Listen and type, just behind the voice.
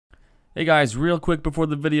Hey guys, real quick before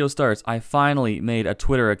the video starts, I finally made a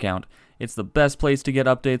Twitter account. It's the best place to get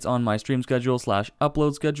updates on my stream schedule /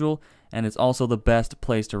 upload schedule, and it's also the best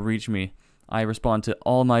place to reach me. I respond to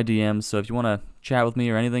all my DMs, so if you want to chat with me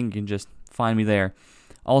or anything, you can just find me there.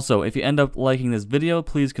 Also, if you end up liking this video,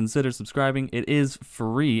 please consider subscribing. It is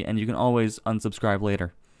free, and you can always unsubscribe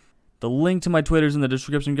later. The link to my Twitter's in the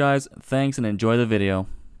description, guys. Thanks, and enjoy the video.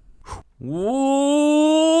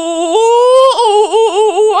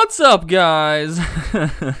 What's up, guys?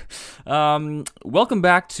 Welcome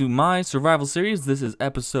back to my survival series. This is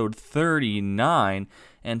episode 39,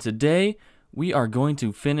 and today we are going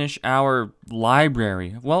to finish our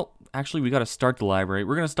library. Well, actually, we got to start the library.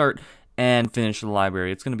 We're gonna start and finish the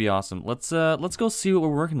library. It's gonna be awesome. Let's go see what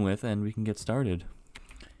we're working with, and we can get started.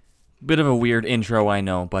 Bit of a weird intro, I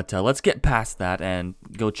know, but let's get past that and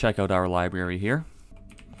go check out our library here.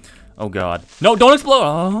 Oh god. No, don't explode!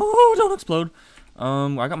 Oh, don't explode.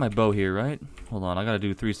 I got my bow here, right? Hold on, I gotta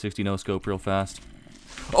do 360 no scope real fast.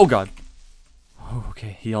 Oh god. Oh,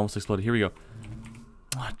 okay, he almost exploded. Here we go.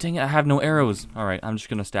 Oh, dang it, I have no arrows. Alright, I'm just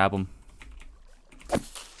gonna stab him.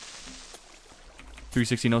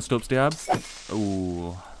 360 no scope stab.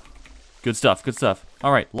 Ooh. Good stuff, good stuff.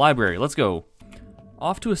 Alright, library, let's go.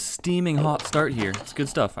 Off to a steaming hot start here. It's good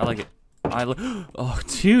stuff, I like it. Oh,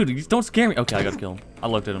 dude, don't scare me. Okay, I gotta kill him. I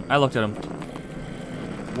looked at him.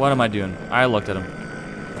 What am I doing? I looked at him.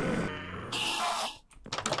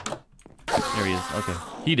 There he is. Okay,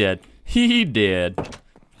 he dead. He did.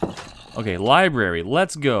 Okay, library.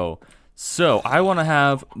 Let's go. So, I want to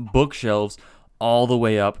have bookshelves all the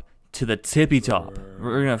way up to the tippy top.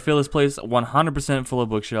 We're gonna fill this place 100% full of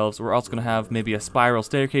bookshelves. We're also gonna have maybe a spiral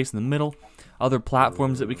staircase in the middle, other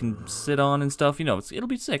platforms that we can sit on and stuff. You know, it'll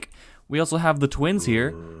be sick. We also have the twins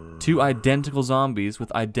here, two identical zombies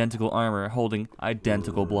with identical armor holding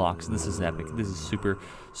identical blocks. This is epic. This is super,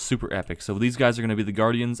 super epic. So these guys are going to be the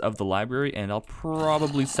guardians of the library, and I'll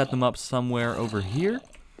probably set them up somewhere over here.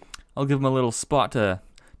 I'll give them a little spot to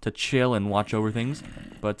chill and watch over things.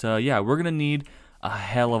 But yeah, we're going to need a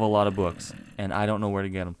hell of a lot of books, and I don't know where to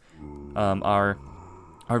get them. Our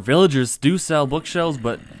villagers do sell bookshelves,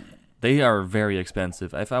 but they are very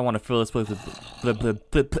expensive. If I want to fill this place with...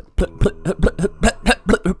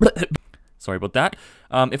 Sorry about that.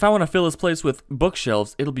 If I want to fill this place with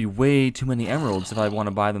bookshelves, it'll be way too many emeralds if I want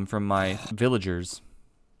to buy them from my villagers.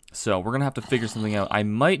 So we're going to have to figure something out. I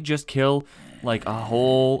might just kill like a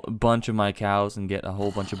whole bunch of my cows and get a whole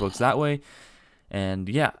bunch of books that way. And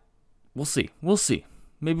yeah, we'll see. We'll see.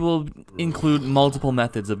 Maybe we'll include multiple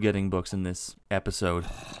methods of getting books in this episode.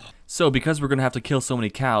 So, because we're going to have to kill so many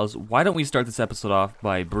cows, why don't we start this episode off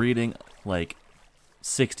by breeding, like,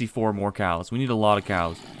 64 more cows. We need a lot of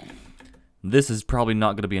cows. This is probably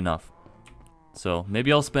not going to be enough. So,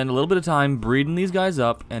 maybe I'll spend a little bit of time breeding these guys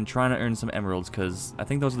up and trying to earn some emeralds, because I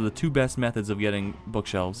think those are the two best methods of getting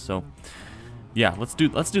bookshelves. So, yeah, let's do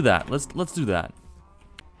that. Let's do that.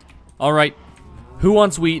 Alright, who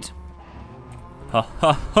wants wheat? Ha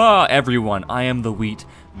ha ha, everyone, I am the wheat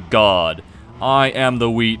god. I am the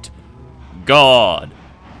wheat god.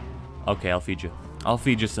 Okay, I'll feed you. I'll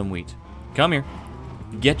feed you some wheat. Come here.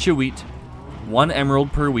 Get your wheat. 1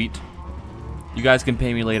 emerald per wheat. You guys can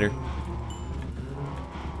pay me later.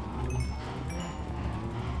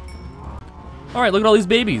 Alright, look at all these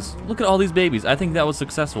babies. Look at all these babies. I think that was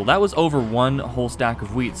successful. That was over 1 whole stack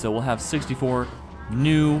of wheat, so we'll have 64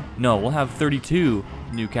 new... No, we'll have 32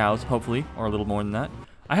 new cows, hopefully, or a little more than that.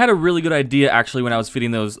 I had a really good idea, actually, when I was feeding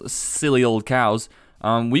those silly old cows.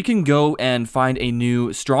 We can go and find a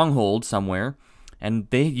new stronghold somewhere, and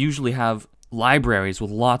they usually have libraries with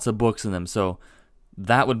lots of books in them, so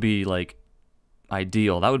that would be, like,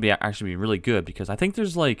 ideal. That would be actually be really good, because I think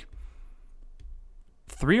there's, like,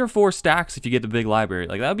 3 or 4 stacks if you get the big library.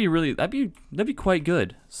 Like, that'd be quite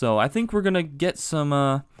good. So I think we're gonna get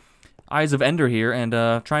some Eyes of Ender here and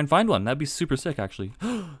try and find one. That'd be super sick, actually.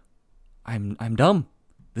 I'm dumb.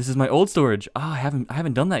 This is my old storage. Ah, I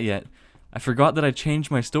haven't done that yet. I forgot that I changed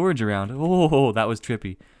my storage around. Oh, that was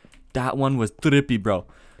trippy. That one was trippy, bro.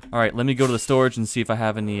 Alright, let me go to the storage and see if I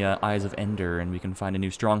have any Eyes of Ender and we can find a new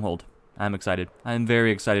stronghold. I'm excited. I'm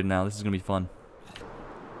very excited now. This is going to be fun.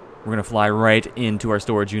 We're going to fly right into our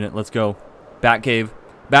storage unit. Let's go. Batcave.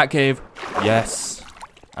 Batcave. Yes.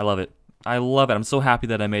 I love it. I love it. I'm so happy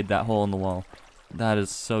that I made that hole in the wall. That is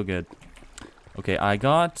so good. Okay, I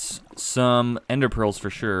got some ender pearls for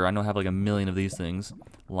sure. I know I have like a million of these things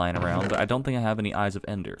lying around, but I don't think I have any Eyes of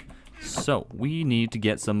Ender. So, we need to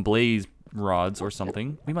get some blaze rods or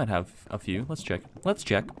something. We might have a few. Let's check. Let's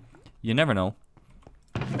check. You never know.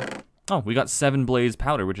 Oh, we got 7 blaze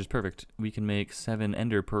powder, which is perfect. We can make 7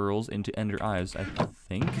 ender pearls into ender eyes, I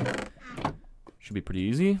think. Should be pretty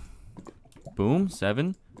easy. Boom,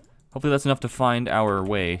 7. Hopefully that's enough to find our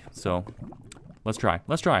way. So, let's try.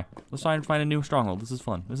 Let's try. Let's try and find a new stronghold. This is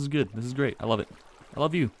fun. This is good. This is great. I love it. I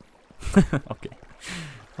love you. Okay.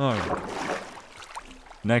 Alright.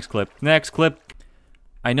 Next clip. Next clip.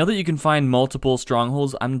 I know that you can find multiple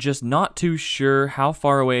strongholds. I'm just not too sure how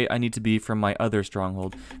far away I need to be from my other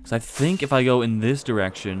stronghold. Because I think if I go in this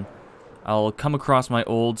direction, I'll come across my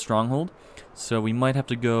old stronghold. So we might have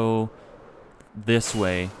to go this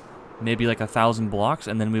way. Maybe like 1,000 blocks,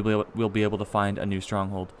 and then we'll be able to find a new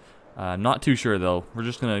stronghold. Not too sure, though. We're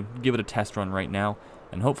just going to give it a test run right now.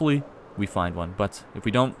 And hopefully we find one. But if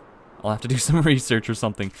we don't, I'll have to do some research or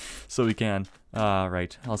something so we can.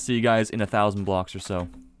 Right. I'll see you guys in 1,000 blocks or so.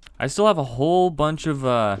 I still have a whole bunch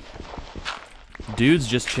of dudes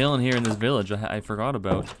just chilling here in this village I forgot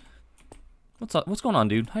about. What's up? What's going on,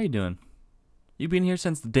 dude? How you doing? You've been here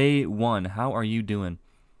since day 1. How are you doing?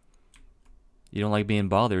 You don't like being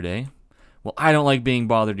bothered, eh? Well, I don't like being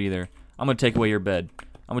bothered either. I'm gonna take away your bed.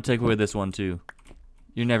 I'm gonna take away this one too.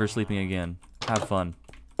 You're never sleeping again. Have fun.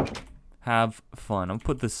 Have fun. I'm gonna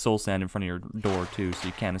put this soul sand in front of your door too, so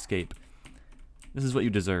you can't escape. This is what you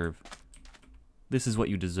deserve. This is what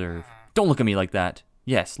you deserve. Don't look at me like that.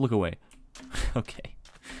 Yes, look away. Okay.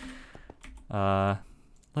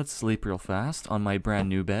 Let's sleep real fast on my brand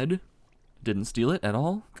new bed. Didn't steal it at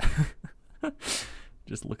all.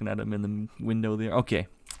 Just looking at him in the window there. Okay.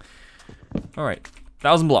 Alright.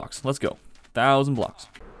 1,000 blocks. Let's go. 1,000 blocks.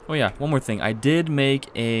 Oh yeah, one more thing. I did make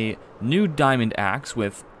a new diamond axe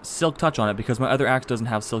with silk touch on it because my other axe doesn't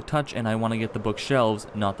have silk touch and I want to get the bookshelves,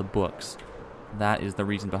 not the books. That is the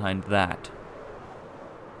reason behind that.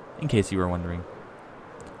 In case you were wondering.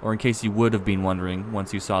 Or in case you would have been wondering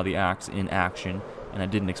once you saw the axe in action and I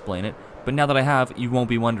didn't explain it. But now that I have, you won't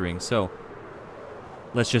be wondering. So,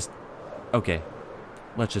 let's just... Okay.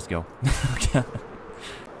 Let's just go.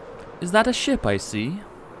 Is that a ship I see?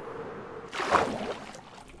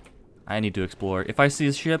 I need to explore. If I see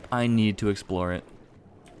a ship, I need to explore it.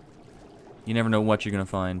 You never know what you're gonna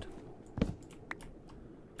find.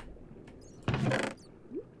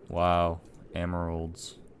 Wow.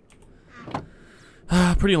 Emeralds.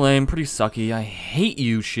 Pretty lame, pretty sucky. I hate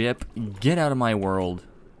you, ship. Get out of my world.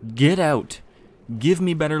 Get out. Give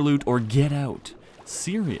me better loot or get out.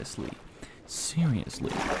 Seriously.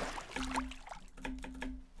 Seriously.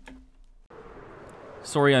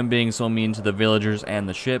 Sorry I'm being so mean to the villagers and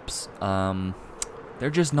the ships. They're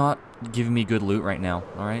just not giving me good loot right now,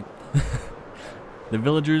 alright? The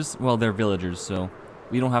villagers, well, they're villagers, so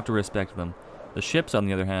we don't have to respect them. The ships, on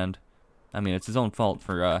the other hand, I mean, it's his own fault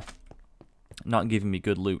for not giving me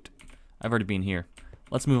good loot. I've already been here.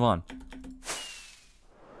 Let's move on.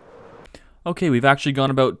 Okay, we've actually gone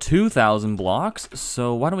about 2,000 blocks,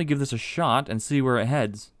 so why don't we give this a shot and see where it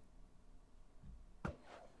heads.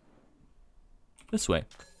 This way.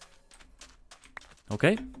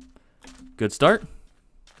 Okay. Good start.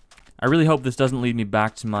 I really hope this doesn't lead me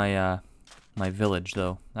back to my my village,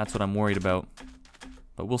 though. That's what I'm worried about.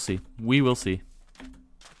 But we'll see. We will see.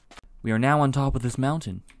 We are now on top of this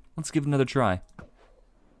mountain. Let's give it another try.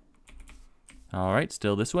 Alright,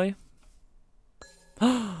 still this way.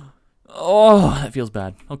 Oh, that feels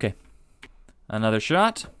bad. Okay. Another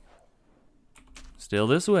shot. Still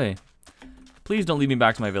this way. Please don't lead me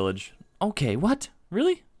back to my village. Okay, what?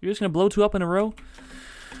 Really? You're just gonna blow 2 up in a row?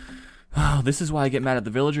 Oh, this is why I get mad at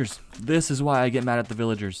the villagers. This is why I get mad at the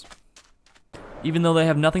villagers. Even though they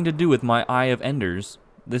have nothing to do with my Eye of Enders,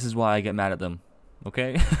 this is why I get mad at them.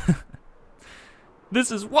 Okay?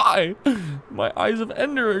 This is why my Eyes of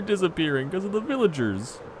Ender are disappearing, because of the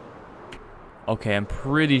villagers. Okay, I'm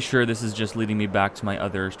pretty sure this is just leading me back to my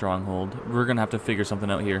other stronghold. We're gonna have to figure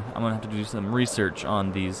something out here. I'm gonna have to do some research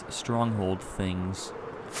on these stronghold things.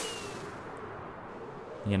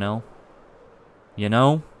 You know? You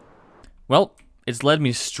know? Well, it's led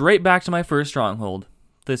me straight back to my first stronghold.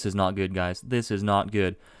 This is not good, guys. This is not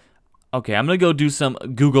good. Okay, I'm gonna go do some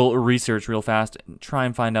Google research real fast and try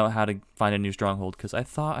and find out how to find a new stronghold, because I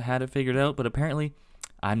thought I had it figured out, but apparently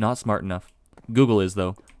I'm not smart enough. Google is,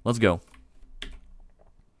 though. Let's go.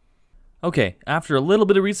 Okay, after a little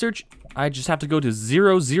bit of research, I just have to go to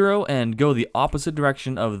 0, 0 and go the opposite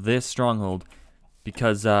direction of this stronghold.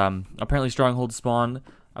 Because apparently strongholds spawn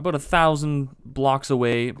about 1,000 blocks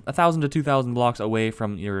away, 1,000 to 2,000 blocks away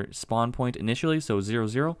from your spawn point initially, so 0,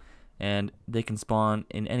 0, and they can spawn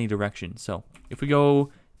in any direction. So if we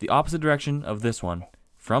go the opposite direction of this one,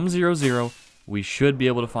 from 0, 0, we should be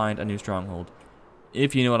able to find a new stronghold.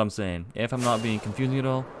 If you know what I'm saying. If I'm not being confusing at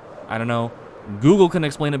all, I don't know. Google can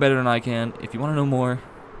explain it better than I can. If you want to know more,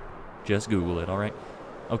 just Google it, alright?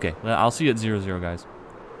 Okay, I'll see you at 0, 0, guys.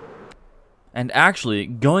 And actually,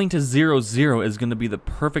 going to 0-0 is going to be the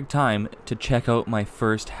perfect time to check out my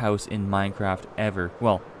first house in Minecraft ever.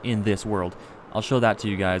 Well, in this world. I'll show that to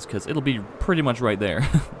you guys because it'll be pretty much right there.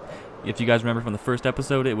 If you guys remember from the first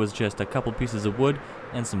episode, it was just a couple pieces of wood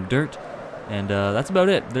and some dirt. And that's about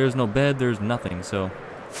it. There's no bed, there's nothing. So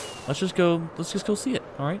let's just go see it.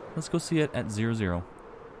 All right, let's go see it at 0-0.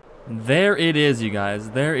 There it is, you guys.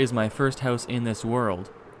 There is my first house in this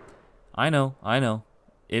world. I know.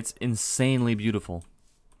 It's insanely beautiful.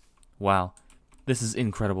 Wow, this is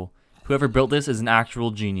incredible. Whoever built this is an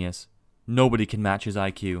actual genius. Nobody can match his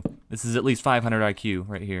IQ. This is at least 500 IQ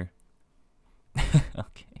right here.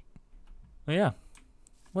 Okay. Well, yeah.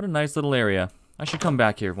 What a nice little area. I should come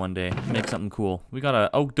back here one day, make something cool. We got an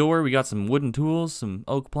oak door, we got some wooden tools, some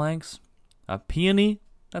oak planks, a peony.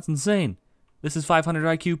 That's insane. This is 500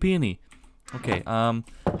 IQ peony. Okay, I'm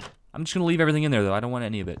just gonna leave everything in there though. I don't want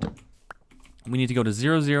any of it. We need to go to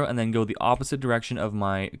 0-0 and then go the opposite direction of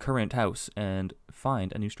my current house and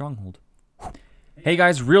find a new stronghold. Hey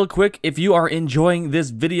guys, real quick, if you are enjoying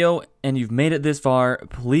this video and you've made it this far,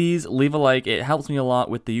 please leave a like. It helps me a lot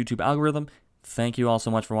with the YouTube algorithm. Thank you all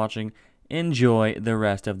so much for watching. Enjoy the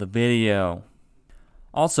rest of the video.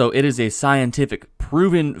 Also, it is a scientific,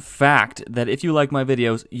 proven fact that if you like my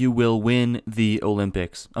videos, you will win the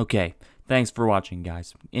Olympics. Okay, thanks for watching,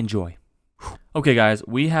 guys. Enjoy. Okay, guys,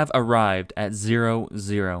 we have arrived at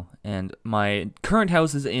 0-0, and my current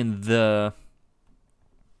house is in the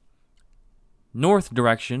north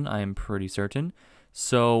direction, I am pretty certain.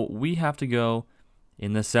 So we have to go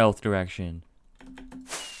in the south direction.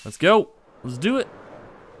 Let's go. Let's do it.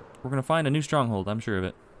 We're going to find a new stronghold, I'm sure of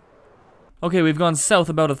it. Okay, we've gone south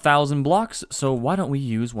about 1,000 blocks, so why don't we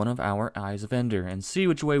use one of our Eyes of Ender and see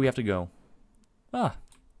which way we have to go. Ah,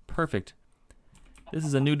 perfect. This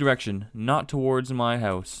is a new direction, not towards my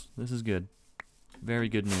house. This is good. Very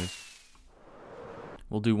good news.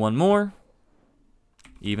 We'll do one more.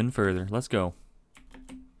 Even further. Let's go.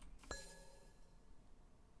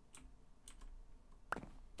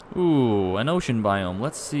 Ooh, an ocean biome.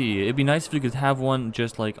 Let's see. It'd be nice if we could have one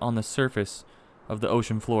just like on the surface of the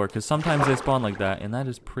ocean floor, because sometimes they spawn like that, and that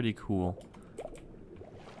is pretty cool.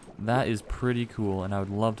 That is pretty cool, and I would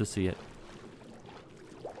love to see it.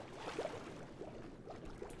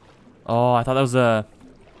 Oh, I thought that was a...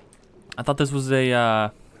 I thought this was a,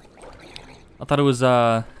 I thought it was,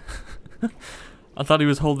 I thought he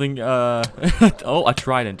was holding, oh, a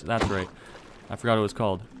trident. That's right. I forgot what it was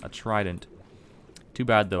called. A trident. Too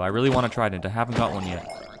bad, though. I really want a trident. I haven't got one yet.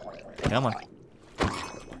 Come on.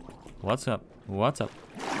 What's up? What's up?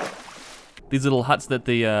 These little huts that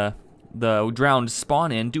the drowned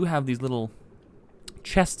spawn in do have these little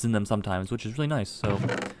chests in them sometimes, which is really nice. So,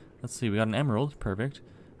 let's see. We got an emerald. Perfect.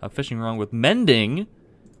 A fishing rod with mending.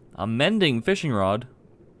 A mending fishing rod.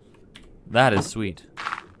 That is sweet.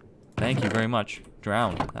 Thank you very much.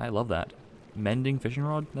 Drowned. I love that. Mending fishing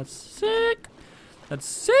rod. That's sick. That's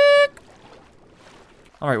sick.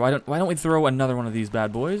 All right. Why don't we throw another one of these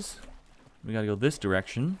bad boys? We gotta go this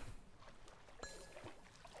direction.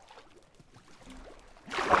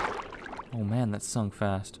 Oh man, that sunk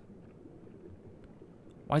fast.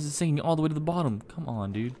 Why is it sinking all the way to the bottom? Come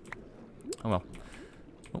on, dude. Oh well.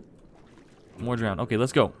 Oh. More drown. Okay,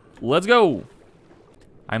 let's go. Let's go!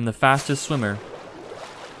 I'm the fastest swimmer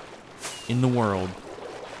in the world.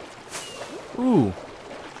 Ooh.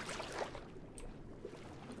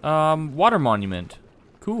 Water monument.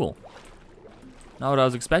 Cool. Not what I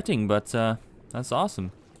was expecting, but that's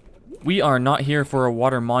awesome. We are not here for a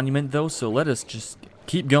water monument though, so let us just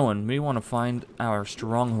keep going. We want to find our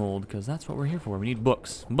stronghold, because that's what we're here for. We need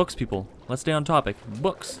books. Books, people. Let's stay on topic.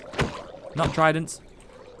 Books. Not tridents.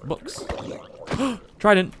 Books.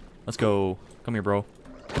 Trident. Let's go. Come here, bro.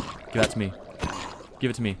 Give that to me.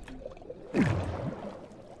 Give it to me.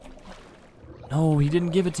 No, he didn't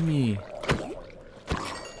give it to me.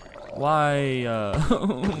 Why?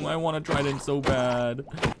 I want a trident so bad.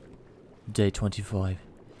 Day 25.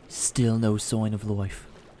 Still no sign of life.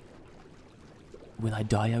 Will I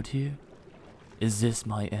die out here? Is this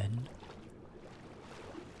my end?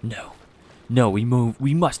 No. No, we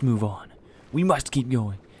must move on. We must keep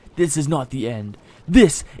going. This is not the end.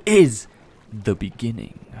 This is the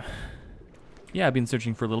beginning. Yeah, I've been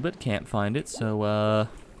searching for a little bit. Can't find it, so,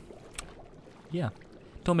 yeah.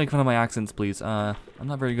 Don't make fun of my accents, please. I'm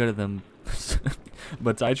not very good at them.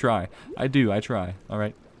 But I try. I try.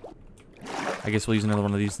 Alright. I guess we'll use another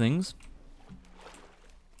one of these things.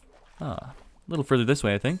 Ah. A little further this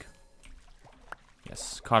way, I think.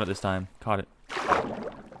 Yes, caught it this time. Caught it.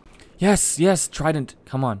 Yes, yes, trident.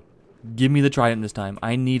 Come on. Give me the trident this time.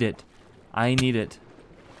 I need it. I need it.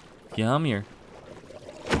 Come here.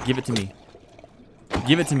 Give it to me.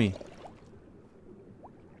 Give it to me.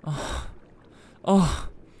 Oh. Oh.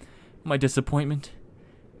 My disappointment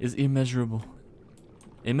is immeasurable.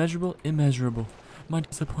 Immeasurable? Immeasurable. My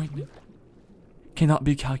disappointment cannot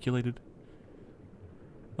be calculated.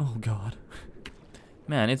 Oh God.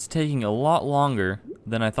 Man, it's taking a lot longer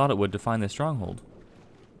than I thought it would to find this stronghold.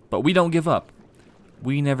 But we don't give up.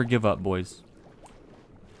 We never give up, boys.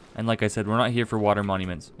 And like I said, we're not here for water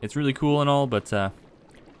monuments. It's really cool and all, but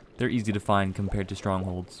they're easy to find compared to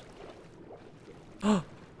strongholds. Oh,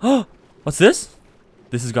 what's this?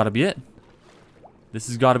 This has got to be it. This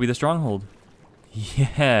has got to be the stronghold.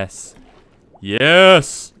 Yes.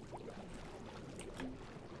 Yes.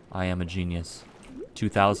 I am a genius.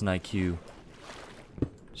 2000 IQ.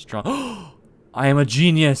 Strong. I am a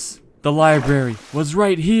genius. The library was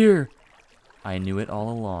right here. I knew it all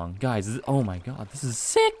along. Guys, oh my God, this is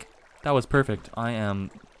sick. That was perfect. I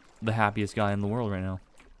am the happiest guy in the world right now.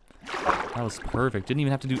 That was perfect. Didn't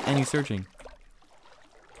even have to do any searching.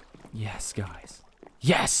 Yes, guys.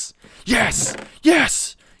 Yes! Yes!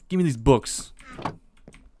 Yes! Give me these books.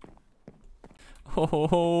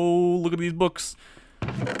 Oh, look at these books.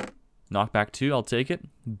 Knockback 2, I'll take it.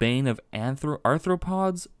 Bane of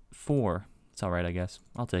Arthropods 4. It's alright, I guess.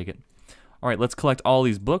 I'll take it. Alright, let's collect all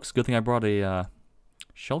these books. Good thing I brought a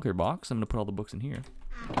shulker box. I'm going to put all the books in here.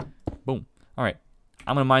 Boom. Alright,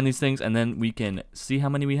 I'm going to mine these things, and then we can see how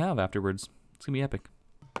many we have afterwards. It's going to be epic.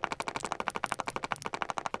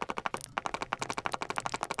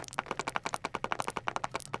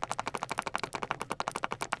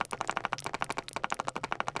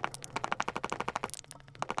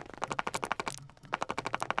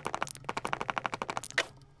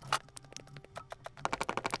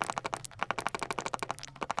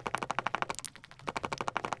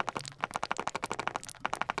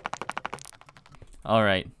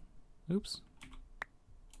 Alright. Oops.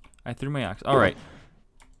 I threw my axe. Alright.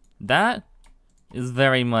 That is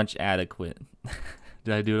very much adequate.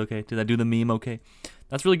 Did I do it okay? Did I do the meme okay?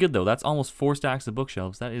 That's really good though. That's almost 4 stacks of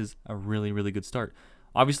bookshelves. That is a really, really good start.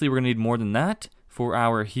 Obviously, we're going to need more than that for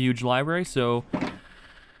our huge library, so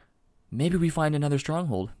maybe we find another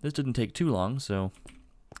stronghold. This didn't take too long, so...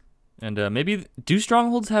 And maybe... Do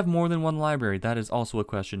strongholds have more than one library? That is also a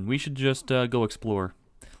question. We should just go explore.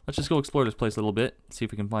 Let's just go explore this place a little bit, see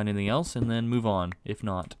if we can find anything else, and then move on, if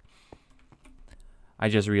not. I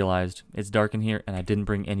just realized it's dark in here, and I didn't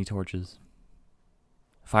bring any torches.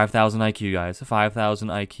 5,000 IQ, guys. 5,000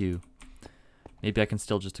 IQ. Maybe I can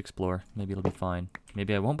still just explore. Maybe it'll be fine.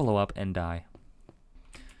 Maybe I won't blow up and die.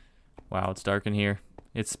 Wow, it's dark in here.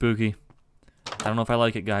 It's spooky. I don't know if I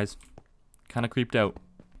like it, guys. Kind of creeped out.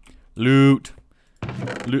 Loot!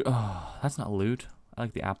 Loot. Oh, that's not loot. I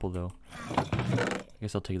like the apple, though. I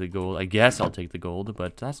guess I'll take the gold. I guess I'll take the gold,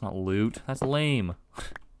 but that's not loot. That's lame.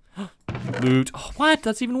 Loot. Oh, what?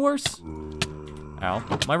 That's even worse.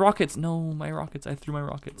 Ow. My rockets. No, my rockets. I threw my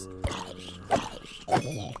rockets.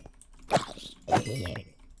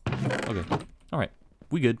 Okay. Alright.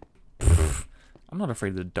 We good. I'm not afraid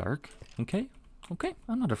of the dark. Okay? Okay?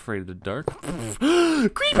 I'm not afraid of the dark.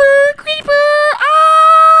 Creeper! Creeper!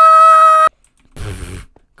 Ah!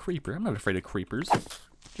 Creeper. I'm not afraid of creepers.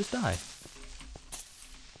 Just die.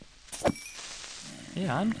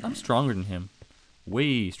 Yeah, I'm stronger than him.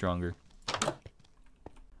 Way stronger.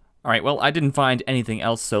 Alright, well, I didn't find anything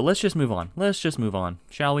else, so let's just move on. Let's just move on,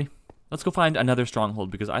 shall we? Let's go find another stronghold,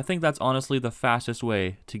 because I think that's honestly the fastest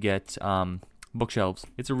way to get bookshelves.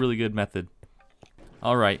 It's a really good method.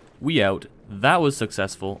 Alright, we out. That was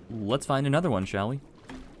successful. Let's find another one, shall we?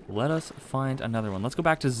 Let us find another one. Let's go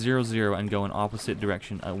back to 0, and go in opposite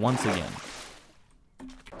direction once again.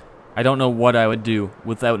 I don't know what I would do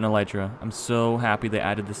without an elytra. I'm so happy they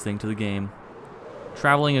added this thing to the game.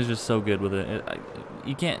 Traveling is just so good with it.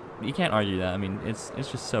 You can't argue that. I mean, it's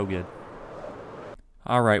just so good.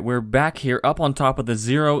 All right, we're back here up on top of the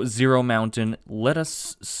 0 mountain. Let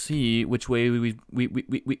us see which way we've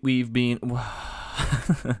been.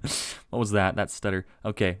 What was that? That stutter.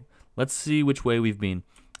 Okay, let's see which way we've been.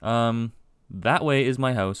 That way is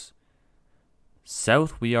my house.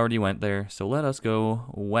 South, we already went there, so let us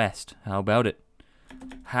go west. How about it?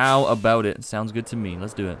 How about it? Sounds good to me.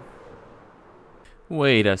 Let's do it.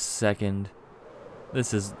 Wait a second.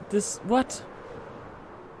 What?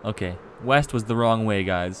 Okay, west was the wrong way,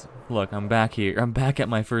 guys. Look, I'm back here. I'm back at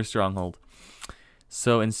my first stronghold.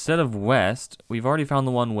 So instead of west, we've already found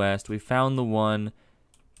the one west. We found the one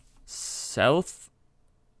south.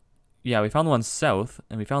 Yeah, we found the one south,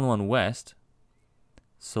 and we found the one west.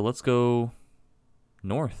 So let's go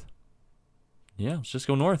north. Yeah, let's just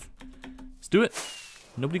go north. Let's do it.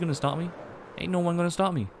 Nobody gonna stop me. Ain't no one gonna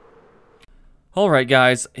stop me. Alright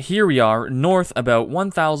guys, here we are, north about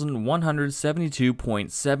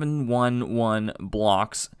 1,172.711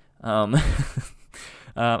 blocks. I'm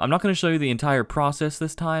not going to show you the entire process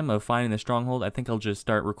this time of finding the stronghold. I think I'll just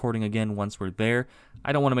start recording again once we're there.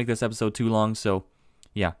 I don't want to make this episode too long, so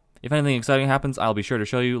yeah. If anything exciting happens, I'll be sure to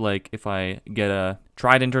show you. Like if I get a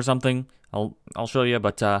trident or something, I'll show you.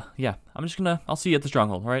 But yeah, I'll see you at the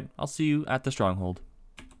stronghold. All right, I'll see you at the stronghold.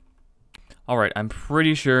 All right, I'm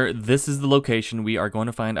pretty sure this is the location we are going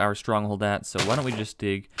to find our stronghold at. So why don't we just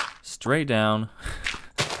dig straight down?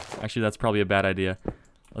 Actually, that's probably a bad idea.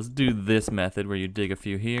 Let's do this method where you dig a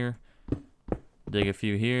few here,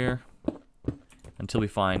 until we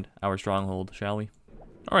find our stronghold, shall we?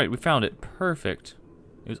 All right, we found it. Perfect.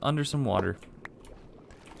 It was under some water.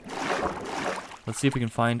 Let's see if we can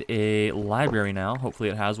find a library now. Hopefully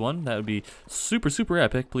it has one. That would be super, super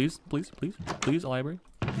epic. Please, please, please, please, a library.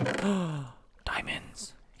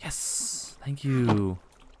 Diamonds. Yes. Thank you.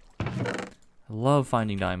 I love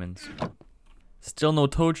finding diamonds. Still no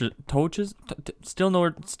torches. Still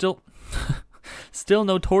no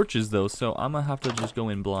torches though. So I'm gonna have to just go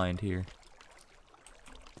in blind here.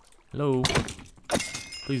 Hello.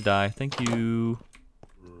 Please die. Thank you.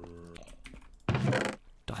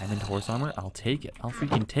 Diamond horse armor? I'll take it. I'll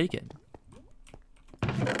freaking take it.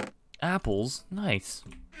 Apples? Nice.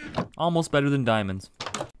 Almost better than diamonds.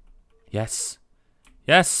 Yes.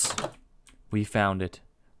 Yes! We found it.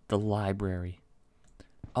 The library.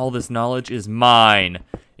 All this knowledge is mine.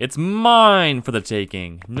 It's mine for the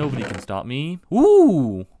taking. Nobody can stop me.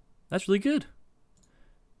 Ooh! That's really good.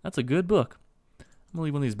 That's a good book. I'm gonna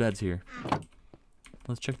leave one of these beds here.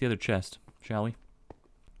 Let's check the other chest, shall we?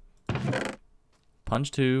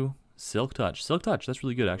 Punch 2, Silk Touch. Silk Touch, that's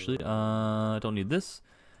really good actually. I don't need this,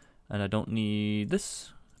 and I don't need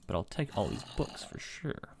this, but I'll take all these books for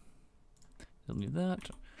sure. Don't need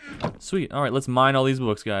that. Sweet, alright, let's mine all these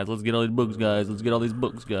books, guys. Let's get all these books, guys. Let's get all these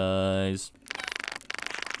books, guys.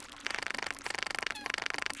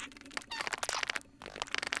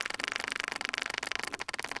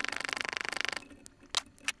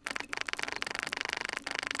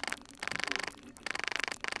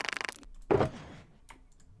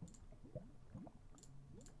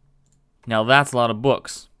 Now that's a lot of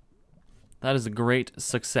books. That is a great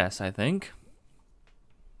success, I think.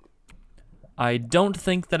 I don't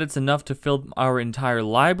think that it's enough to fill our entire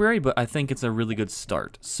library, but I think it's a really good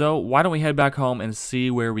start. So why don't we head back home and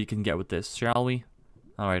see where we can get with this, shall we?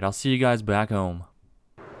 Alright, I'll see you guys back home.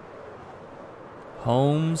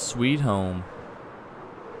 Home sweet home.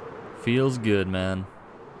 Feels good, man.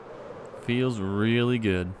 Feels really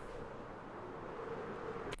good.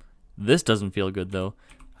 This doesn't feel good, though.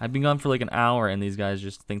 I've been gone for like an hour and these guys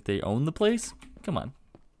just think they own the place? Come on.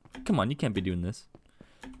 Come on, you can't be doing this.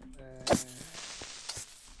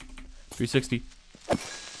 360.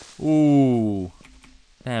 Ooh.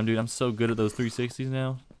 Damn, dude, I'm so good at those 360s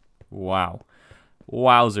now. Wow.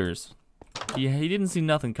 Wowzers. He didn't see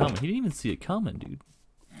nothing coming. He didn't even see it coming, dude.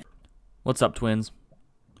 What's up, twins?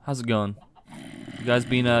 How's it going? You guys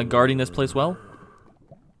been guarding this place well?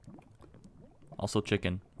 Also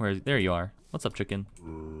chicken. There you are. What's up, chicken?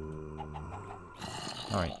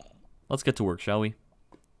 Alright. Let's get to work, shall we?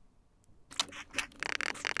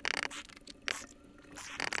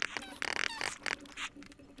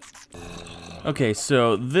 Okay,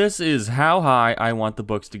 so this is how high I want the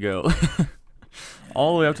books to go.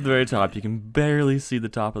 All the way up to the very top. You can barely see the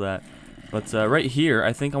top of that. But right here,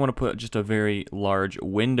 I think I want to put just a very large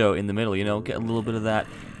window in the middle, you know? Get a little bit of that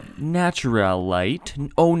natural light.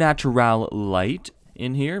 Au natural light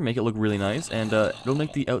in here, make it look really nice, and it'll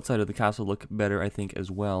make the outside of the castle look better, I think,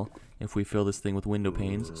 as well, if we fill this thing with window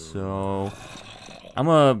panes. So I'm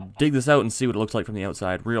gonna dig this out and see what it looks like from the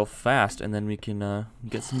outside real fast, and then we can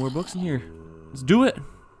get some more books in here. Let's do it!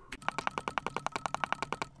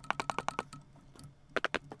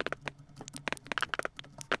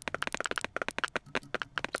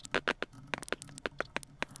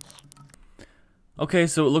 Okay,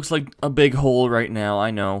 so it looks like a big hole right now,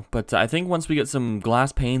 I know, but I think once we get some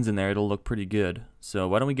glass panes in there, it'll look pretty good. So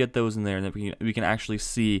why don't we get those in there, and then we can actually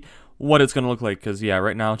see what it's going to look like, because yeah,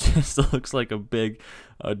 right now it just looks like a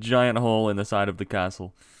giant hole in the side of the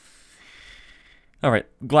castle. Alright,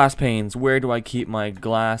 glass panes. Where do I keep my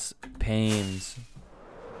glass panes?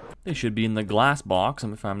 They should be in the glass box,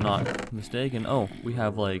 if I'm not mistaken. Oh, we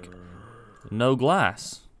have, like, no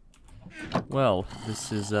glass. Well,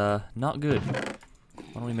 this is not good.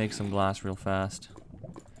 Why don't we make some glass real fast?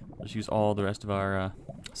 Let's use all the rest of our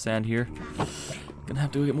sand here. Gonna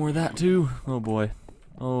have to get more of that too. Oh boy.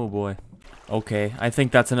 Oh boy. Okay, I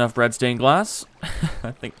think that's enough red stained glass.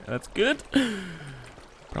 I think that's good.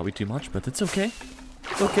 Probably too much, but it's okay.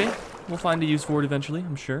 It's okay. We'll find a use for it eventually,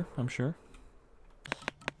 I'm sure. I'm sure.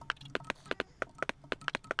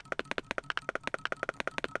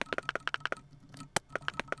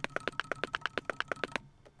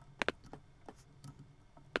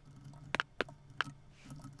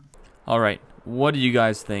 Alright, what do you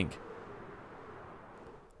guys think?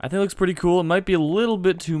 I think it looks pretty cool. It might be a little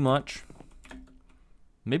bit too much.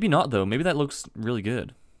 Maybe not, though. Maybe that looks really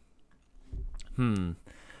good.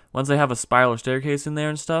 Once I have a spiral staircase in there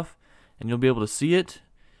and stuff, and you'll be able to see it,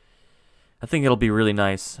 I think it'll be really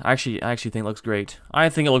nice. I actually think it looks great. I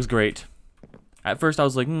think it looks great. At first I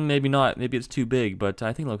was like, maybe not. Maybe it's too big, but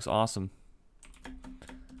I think it looks awesome.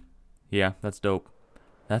 Yeah, that's dope.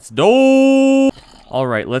 That's dope!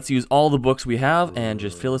 Alright, let's use all the books we have and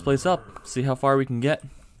just fill this place up. See how far we can get.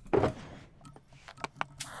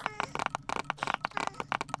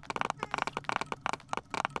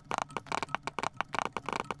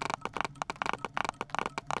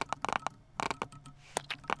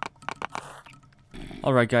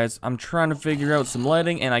 Alright guys, I'm trying to figure out some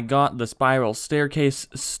lighting, and I got the spiral staircase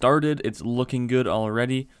started. It's looking good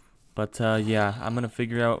already. But yeah, I'm going to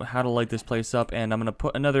figure out how to light this place up, and I'm going to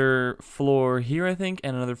put another floor here, I think,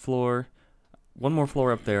 and another floor, one more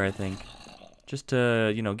floor up there, I think. Just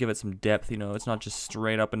to, you know, give it some depth, you know, it's not just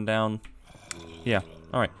straight up and down. Yeah,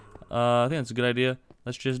 alright. I think that's a good idea.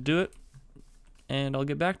 Let's just do it, and I'll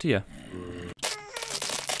get back to you.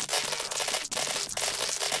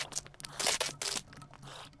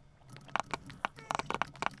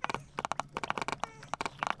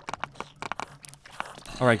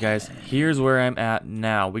 Alright guys, here's where I'm at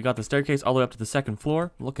now. We got the staircase all the way up to the second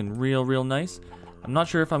floor, looking real nice. I'm not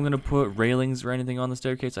sure if I'm going to put railings or anything on the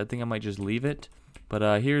staircase. I think I might just leave it.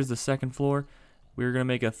 But here's the second floor. We're going to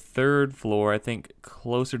make a third floor, I think,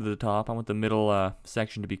 closer to the top. I want the middle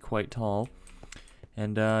section to be quite tall.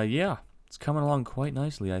 And yeah, it's coming along quite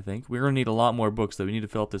nicely, I think. We're going to need a lot more books, though. We need to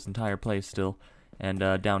fill up this entire place still.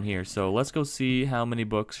 And down here. So let's go see how many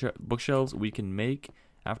bookshelves we can make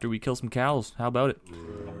after we kill some cows. How about it?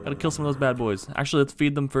 Gotta kill some of those bad boys. Actually, let's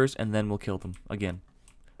feed them first, and then we'll kill them again.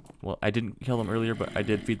 Well, I didn't kill them earlier, but I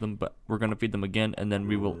did feed them, but we're gonna feed them again, and then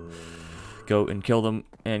we will go and kill them,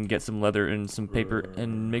 and get some leather and some paper,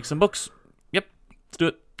 and make some books. Yep, let's do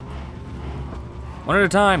it. One at a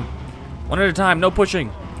time. One at a time, no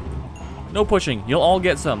pushing. No pushing. You'll all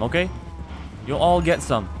get some, okay? You'll all get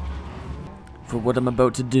some. For what I'm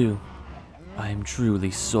about to do, I am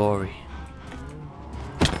truly sorry.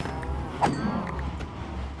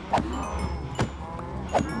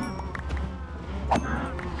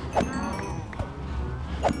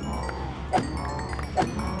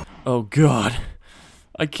 Oh god,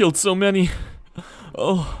 I killed so many.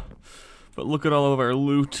 Oh, but look at all of our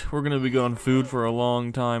loot. We're gonna be good on food for a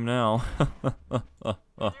long time now.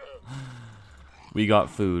 We got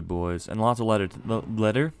food, boys, and lots of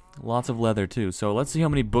leather. Lots of leather too. So let's see how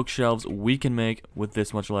many bookshelves we can make with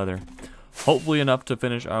this much leather. Hopefully enough to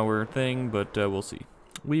finish our thing, but we'll see.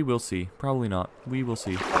 We will see. Probably not. We will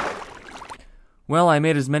see. Well, I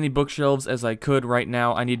made as many bookshelves as I could right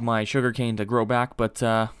now. I need my sugarcane to grow back, but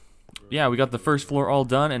yeah, we got the first floor all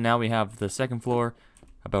done, and now we have the second floor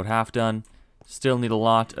about half done. Still need a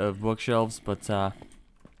lot of bookshelves, but I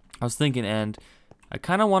was thinking, and I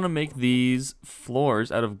kind of want to make these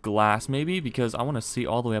floors out of glass, maybe, because I want to see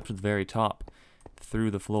all the way up to the very top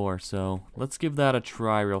through the floor. So let's give that a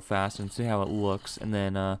try real fast and see how it looks, and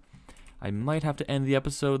then I might have to end the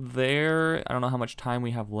episode there. I don't know how much time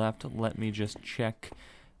we have left. Let me just check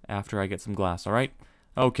after I get some glass, alright?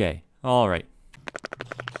 Okay, alright.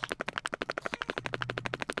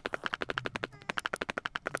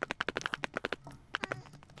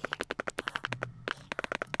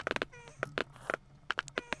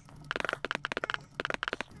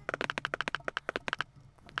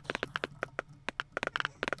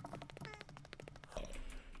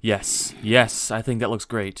 Yes, yes, I think that looks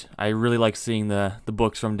great. I really like seeing the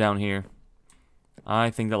books from down here. I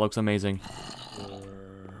think that looks amazing.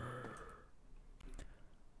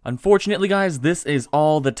 Unfortunately, guys, this is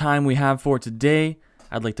all the time we have for today.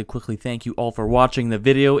 I'd like to quickly thank you all for watching the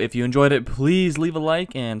video. If you enjoyed it, please leave a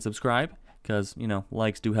like and subscribe, because, you know,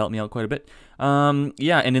 likes do help me out quite a bit.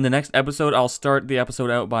 Yeah, and in the next episode, I'll start the episode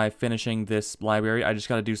out by finishing this library. I just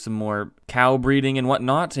gotta do some more cow breeding and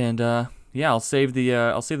whatnot, and, yeah, I'll save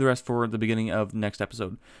the rest for the beginning of the next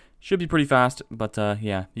episode. Should be pretty fast, but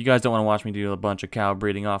yeah, you guys don't want to watch me do a bunch of cow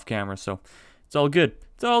breeding off camera, so it's all good.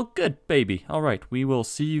 It's all good, baby. All right, we will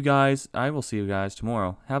see you guys. I will see you guys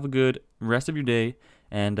tomorrow. Have a good rest of your day,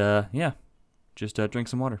 and yeah, just drink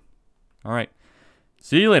some water. All right,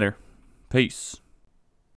 see you later. Peace.